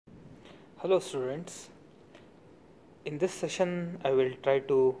Hello students, in this session I will try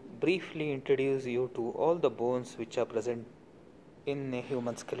to briefly introduce you to all the bones which are present in a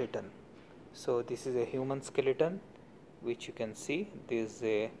human skeleton. So this is a human skeleton which you can see. This is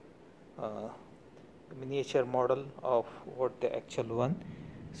a miniature model of what the actual one.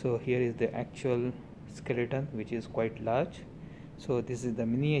 So here is the actual skeleton which is quite large. So this is the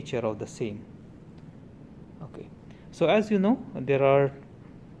miniature of the same. Okay. So as you know, there are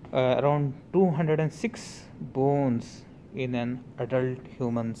around 206 bones in an adult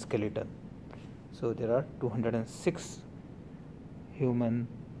human skeleton. So there are 206 human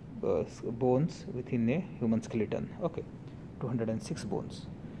bones within a human skeleton. Okay, 206 bones.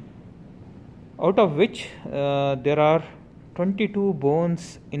 Out of which there are 22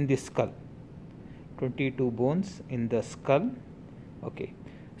 bones in the skull. 22 bones in the skull. Okay,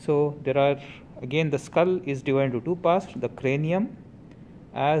 so there are, again, the skull is divided into two parts: the cranium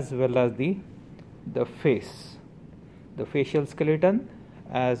as well as the face, the facial skeleton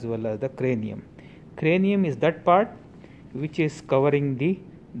as well as the cranium. Cranium is that part which is covering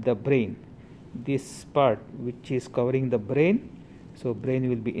the brain. This part which is covering the brain. So brain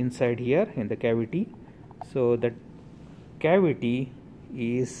will be inside here in the cavity. So that cavity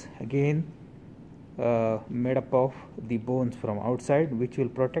is again made up of the bones from outside, which will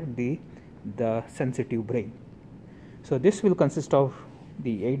protect the sensitive brain. So this will consist of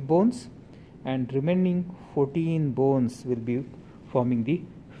the 8 bones, and remaining 14 bones will be forming the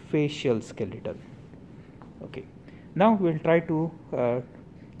facial skeleton. Okay, now we will try to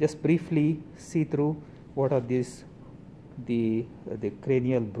just briefly see through what are these the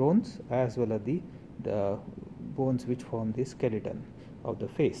cranial bones as well as the bones which form the skeleton of the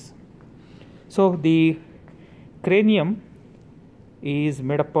face. So the cranium is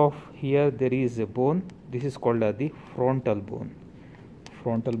made up of, here there is a bone, this is called the frontal bone.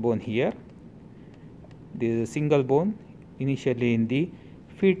 Frontal bone here. There is a single bone. Initially in the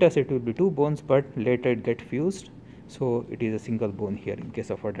fetus it will be 2 bones, but later it gets fused, so it is a single bone here in case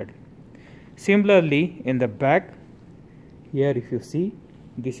of adult. Similarly in the back, here if you see,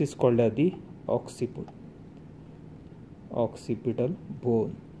 this is called the occipital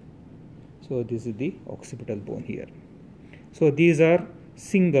bone. So this is the occipital bone here. So these are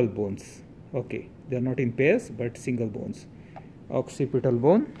single bones. Okay, they are not in pairs but single bones. Occipital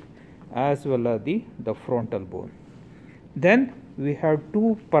bone as well as the frontal bone. Then we have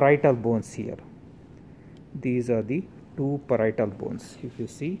 2 parietal bones here. These are the 2 parietal bones. If you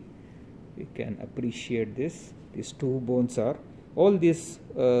see, you can appreciate this. These 2 bones are, all these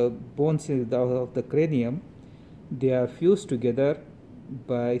bones of the cranium, they are fused together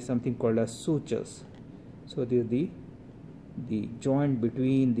by something called as sutures. So this is the joint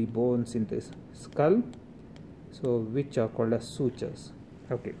between the bones in this skull, so which are called as sutures.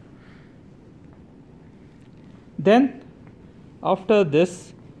 Okay. Then after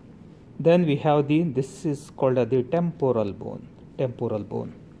this, then we have this is called the temporal bone. Temporal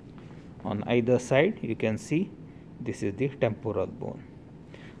bone. On either side you can see this is the temporal bone.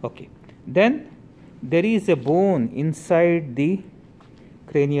 Okay. Then there is a bone inside the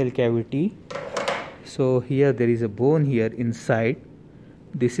cranial cavity. So here there is a bone here inside.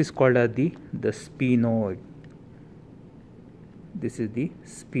 This is called as the sphenoid. This is the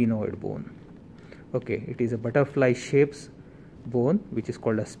sphenoid bone. Okay, it is a butterfly shaped bone which is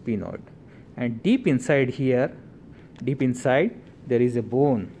called a sphenoid. And deep inside here, deep inside, there is a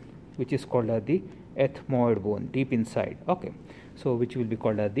bone which is called as the ethmoid bone, deep inside. Okay, so which will be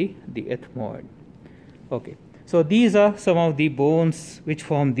called as the ethmoid. Okay, so these are some of the bones which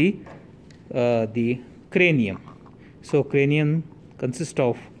form the cranium. So cranium consists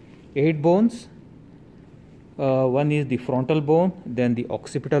of 8 bones. One is the frontal bone, then the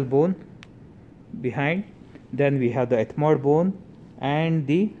occipital bone behind, then we have the ethmoid bone and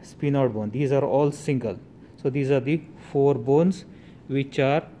the sphenoid bone. These are all single. So these are the 4 bones which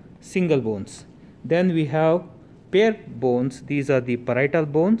are single bones. Then we have paired bones. These are the parietal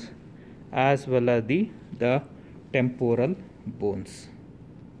bones as well as the temporal bones.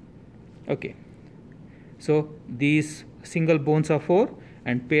 Okay, so these single bones are 4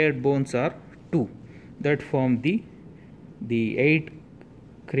 and paired bones are 2, that form the 8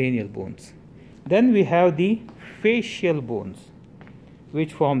 cranial bones. Then we have the facial bones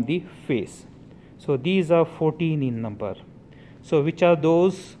which form the face. So these are 14 in number. So which are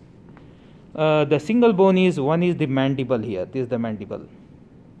those? The single bone is, one is the mandible here. This is the mandible.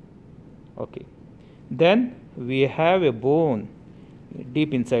 Okay. Then we have a bone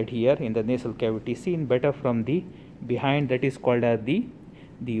deep inside here in the nasal cavity, seen better from the behind, that is called as the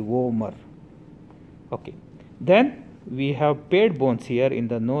vomer. Okay. Then we have paired bones here in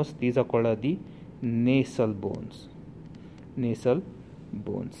the nose. These are called the nasal bones. Nasal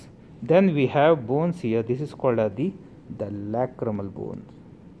bones. Then we have bones here. This is called the lacrimal bones,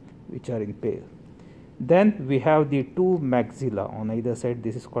 which are in pair. Then we have the two maxilla on either side.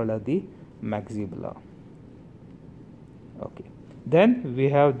 This is called the maxilla. Okay. Then we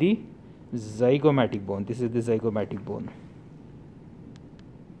have the zygomatic bone. This is the zygomatic bone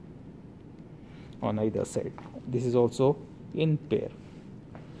on either side. This is also in pair.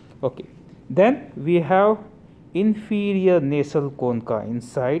 Okay. Then we have inferior nasal concha.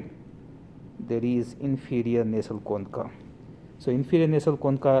 Inside there is inferior nasal concha. So inferior nasal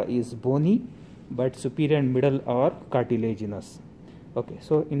concha is bony, but superior and middle are cartilaginous. Okay,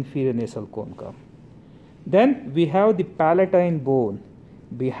 so inferior nasal concha. Then we have the palatine bone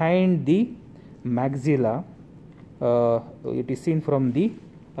behind the maxilla. It is seen from the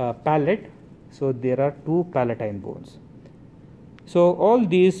palate. So there are two palatine bones. So all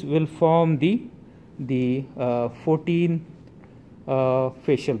these will form the 14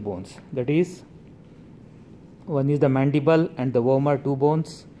 facial bones. That is, one is the mandible and the vomer, 2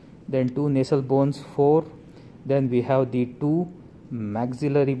 bones. Then 2 nasal bones, 4. Then we have the 2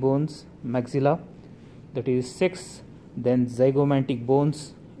 maxillary bones, maxilla, that is 6. Then zygomatic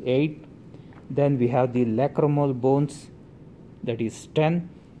bones, 8. Then we have the lacrimal bones, that is 10.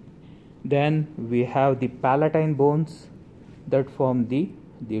 Then we have the palatine bones that form the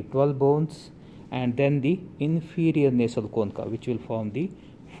 12 bones, and then the inferior nasal concha, which will form the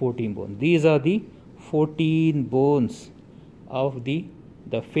 14 bones. These are the 14 bones of the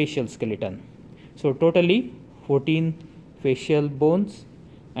facial skeleton. So totally 14 facial bones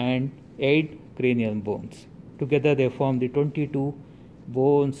and 8 cranial bones. Together they form the 22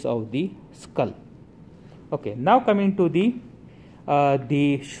 bones of the skull. Okay, now coming to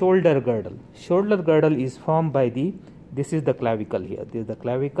the shoulder girdle. Shoulder girdle is formed by this is the clavicle here. This is the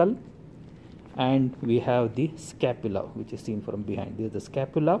clavicle, and we have the scapula, which is seen from behind. This is the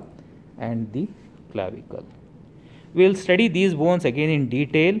scapula and the clavicle. We will study these bones again in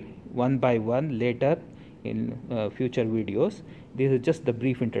detail, one by one, later in future videos. This is just the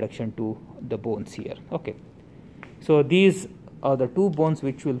brief introduction to the bones here. Okay, so these are the 2 bones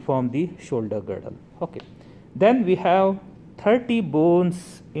which will form the shoulder girdle. Okay, then we have 30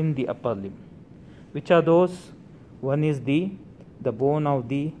 bones in the upper limb. Which are those? One is the bone of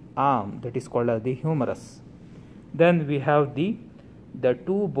the arm, that is called as the humerus. Then we have the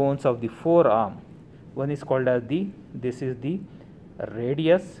 2 bones of the forearm. One is called as this is the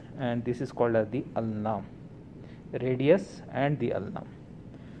radius, and this is called as the ulna. Radius and the ulna.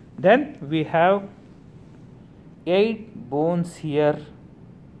 Then we have 8 bones here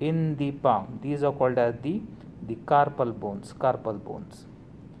in the palm. These are called as the carpal bones. Carpal bones.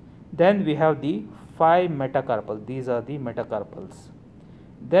 Then we have the 5 metacarpal. These are the metacarpals.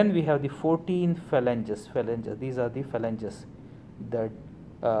 Then we have the 14 phalanges. Phalanges. These are the phalanges. The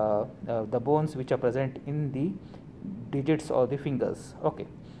bones which are present in the digits or the fingers. Okay,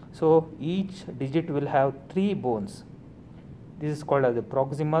 so each digit will have 3 bones. This is called as the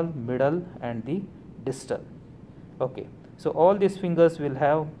proximal, middle, and the distal. Okay, so all these fingers will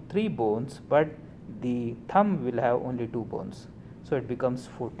have 3 bones, but the thumb will have only 2 bones. So it becomes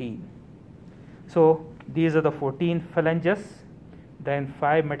 14. So these are the 14 phalanges. Then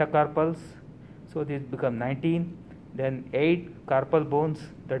 5 metacarpals. So these become 19. Then 8 carpal bones,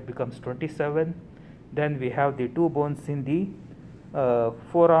 that becomes 27. Then we have the 2 bones in the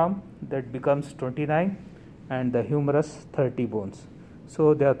forearm, that becomes 29, and the humerus 30 bones.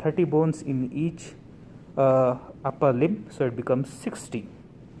 So there are 30 bones in each upper limb, so it becomes 60.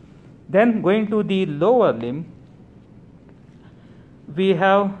 Then going to the lower limb, we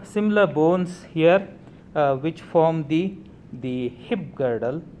have similar bones here which form the hip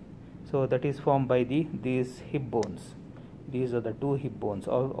girdle. So that is formed by these hip bones. These are the 2 hip bones,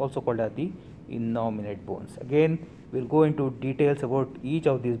 also called as the innominate bones. Again, we'll go into details about each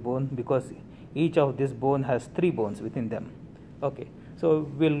of these bones, because each of this bone has 3 bones within them. Okay, so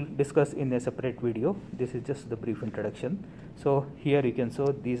we'll discuss in a separate video. This is just the brief introduction. So here you can show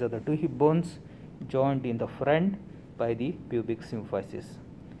these are the 2 hip bones joined in the front by the pubic symphysis,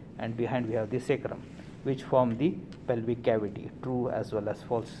 and behind we have the sacrum, which form the pelvic cavity, true as well as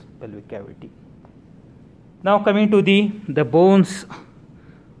false pelvic cavity. Now coming to the bones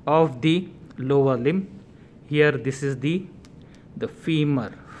of the lower limb. Here this is the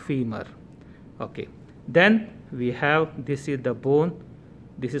femur. Okay, then we have, this is the bone,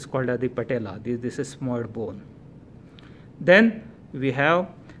 this is called as the patella. This is small bone. Then we have,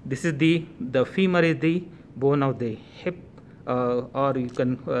 this is the femur is the bone of the hip, or you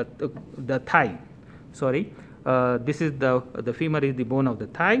can the thigh. Sorry, this is the femur is the bone of the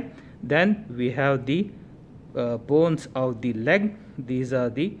thigh. Then we have the bones of the leg. These are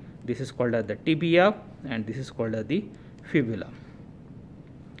this is called as the tibia, and this is called as the fibula.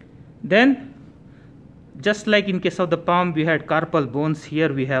 Then, just like in case of the palm, we had carpal bones.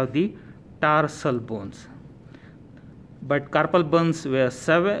 Here we have the tarsal bones. But carpal bones were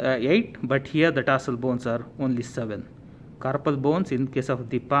 8, but here the tarsal bones are only 7. Carpal bones in case of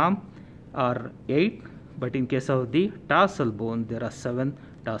the palm are 8, but in case of the tarsal bone there are 7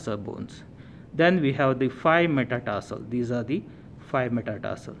 tarsal bones. Then we have the 5 metatarsal. These are the 5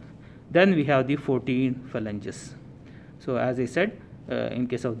 metatarsal. Then we have the 14 phalanges. So as I said, in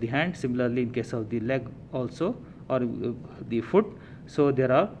case of the hand, similarly in case of the leg also, or the foot, so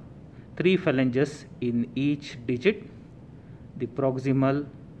there are 3 phalanges in each digit, the proximal,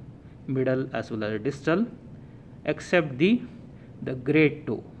 middle as well as distal, except the great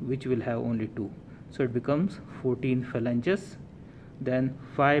toe, which will have only 2. So it becomes 14 phalanges, then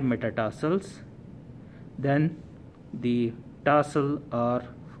 5 metatarsals, then the tarsal are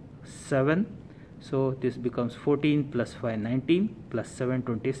 7. So this becomes 14 plus 5 19 plus 7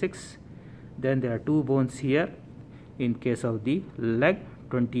 26. Then there are 2 bones here in case of the leg,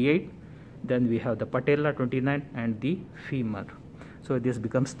 28. Then we have the patella, 29, and the femur. So this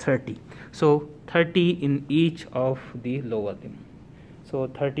becomes 30. So 30 in each of the lower limb. So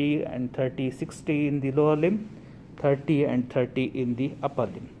 30 and 30, 60 in the lower limb, 30 and 30 in the upper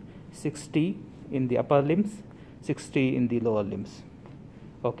limb, 60 in the upper limbs, 60 in the lower limbs.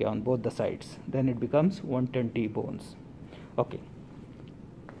 Okay, on both the sides. Then it becomes 120 bones. Okay.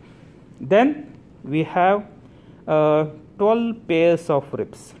 Then we have 12 pairs of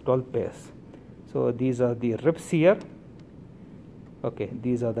ribs. 12 pairs. So these are the ribs here. Okay,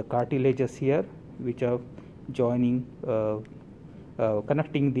 these are the cartilages here, which are joining,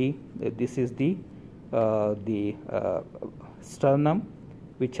 connecting the. This is the sternum,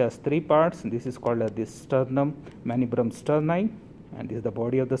 which has 3 parts. This is called the sternum manibrum sterni, and this is the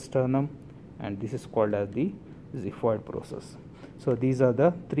body of the sternum, and this is called as the xiphoid process. So these are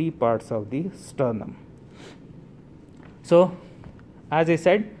the 3 parts of the sternum. So as I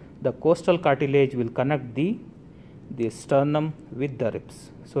said, the costal cartilage will connect the sternum with the ribs.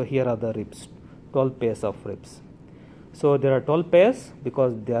 So here are the ribs, 12 pairs of ribs. So there are 12 pairs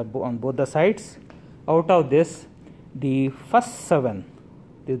because they are on both the sides. Out of this, the first 7,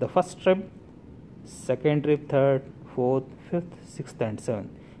 this is the first rib, second rib, third, fourth, fifth, sixth, and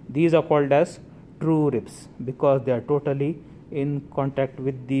seventh. These are called as true ribs because they are totally in contact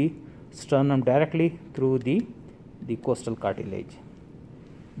with the sternum directly through the costal cartilage.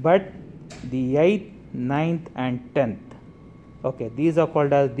 But the 8th, 9th, and 10th, okay, these are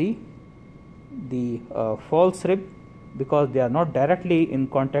called as the false rib because they are not directly in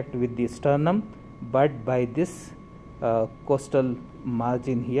contact with the sternum, but by this costal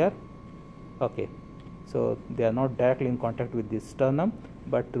margin here. Okay, so they are not directly in contact with the sternum,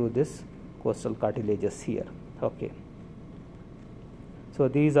 but through this costal cartilages here. Okay, so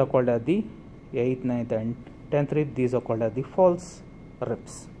these are called as the 8th, 9th, and 10th rib. These are called as the false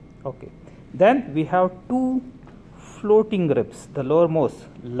ribs. Okay, then we have 2 floating ribs, the lowermost,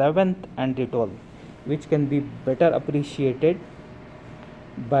 11th and the 12th, which can be better appreciated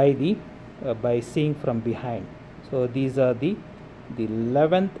by by seeing from behind. So these are the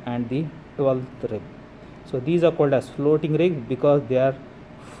 11th and the 12th rib. So these are called as floating ribs because they are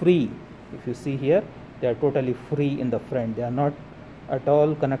free. If you see here, they are totally free in the front. They are not at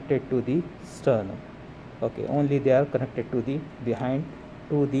all connected to the sternum. Okay, only they are connected to the behind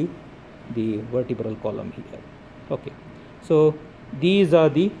to the vertebral column here. Okay, so these are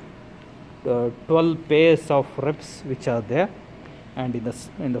the 12 pairs of ribs which are there, and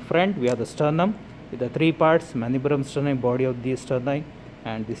in the front we have the sternum with the 3 parts: manibrum sterni, body of the sterni,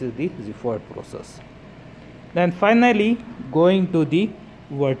 and this is the xiphoid process. Then finally going to the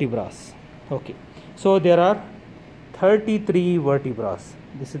vertebras. Okay, so there are 33 vertebras.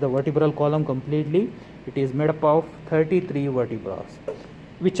 This is the vertebral column completely. It is made up of 33 vertebras.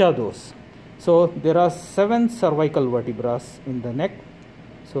 Which are those? So there are 7 cervical vertebras in the neck.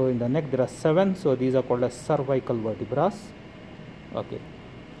 So in the neck there are 7. So these are called as cervical vertebras. Okay,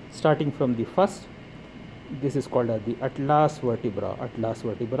 starting from the first, this is called as the atlas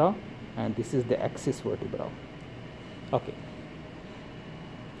vertebra, and this is the axis vertebra. Okay,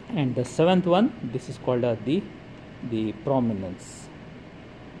 and the 7th one, this is called as the prominence.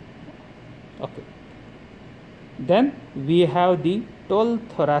 Okay, then we have the 12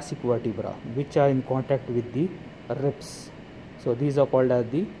 thoracic vertebra which are in contact with the ribs. So these are called as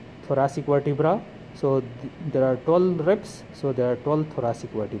the thoracic vertebra. So there are 12 ribs, so there are 12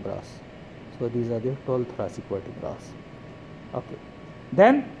 thoracic vertebras. So these are the 12 thoracic vertebrae. Okay.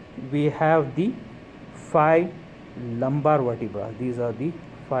 Then we have the 5 lumbar vertebrae. These are the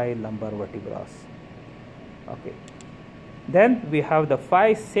 5 lumbar vertebrae. Okay. Then we have the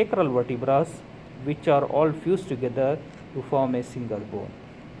 5 sacral vertebrae, which are all fused together to form a single bone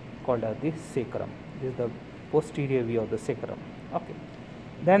called as the sacrum. This is the posterior view of the sacrum. Okay.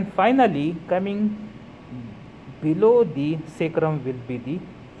 Then finally, coming below the sacrum will be the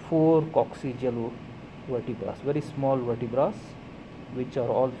 4 coccygeal vertebrae, very small vertebrae, which are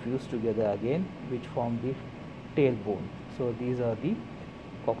all fused together again, which form the tailbone. So these are the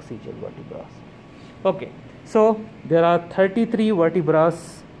coccygeal vertebrae. Okay. So there are 33 vertebrae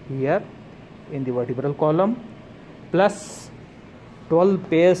here in the vertebral column, plus 12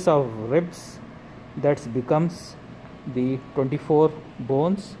 pairs of ribs. That becomes the 24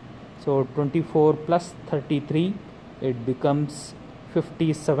 bones. So 24 plus 33, it becomes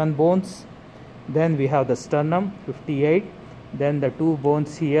 57 bones. Then we have the sternum, 58. Then the 2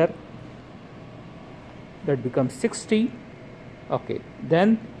 bones here, that becomes 60. Okay.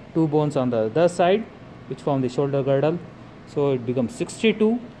 Then 2 bones on the other side, which form the shoulder girdle, so it becomes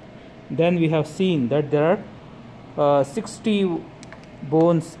 62. Then we have seen that there are 60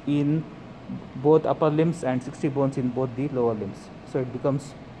 bones in both upper limbs and 60 bones in both the lower limbs. So it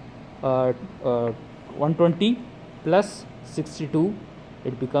becomes 120 plus 62,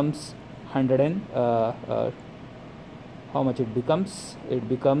 it becomes 100 and how much it becomes? It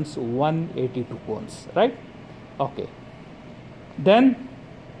becomes 182 bones, right? Okay. Then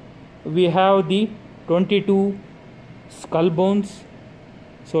we have the 22 skull bones,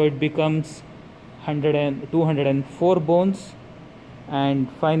 so it becomes 204 bones. And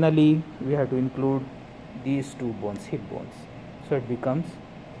finally we have to include these 2 bones, hip bones, so it becomes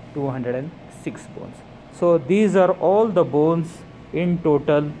 206 bones. So these are all the bones in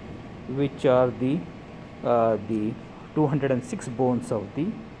total, which are the 206 bones of the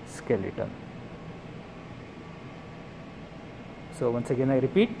skeleton. So once again I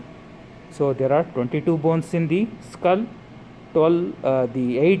repeat, so there are 22 bones in the skull, 12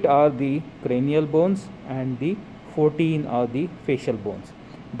 the 8 are the cranial bones and the 14 are the facial bones.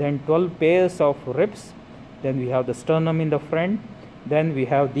 Then 12 pairs of ribs. Then we have the sternum in the front. Then we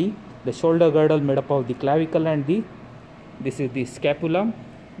have the shoulder girdle made up of the clavicle and this is the scapula.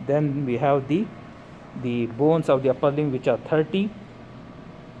 Then we have the bones of the upper limb, which are 30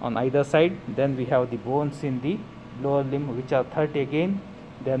 on either side. Then we have the bones in the lower limb, which are 30 again.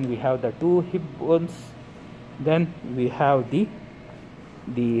 Then we have the 2 hip bones. Then we have the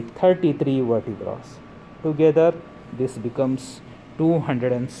 33 vertebrae. Together this becomes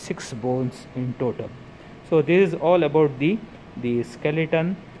 206 bones in total. So this is all about the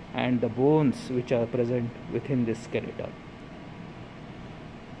skeleton and the bones which are present within this skeleton.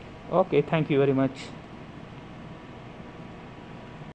 Okay, thank you very much.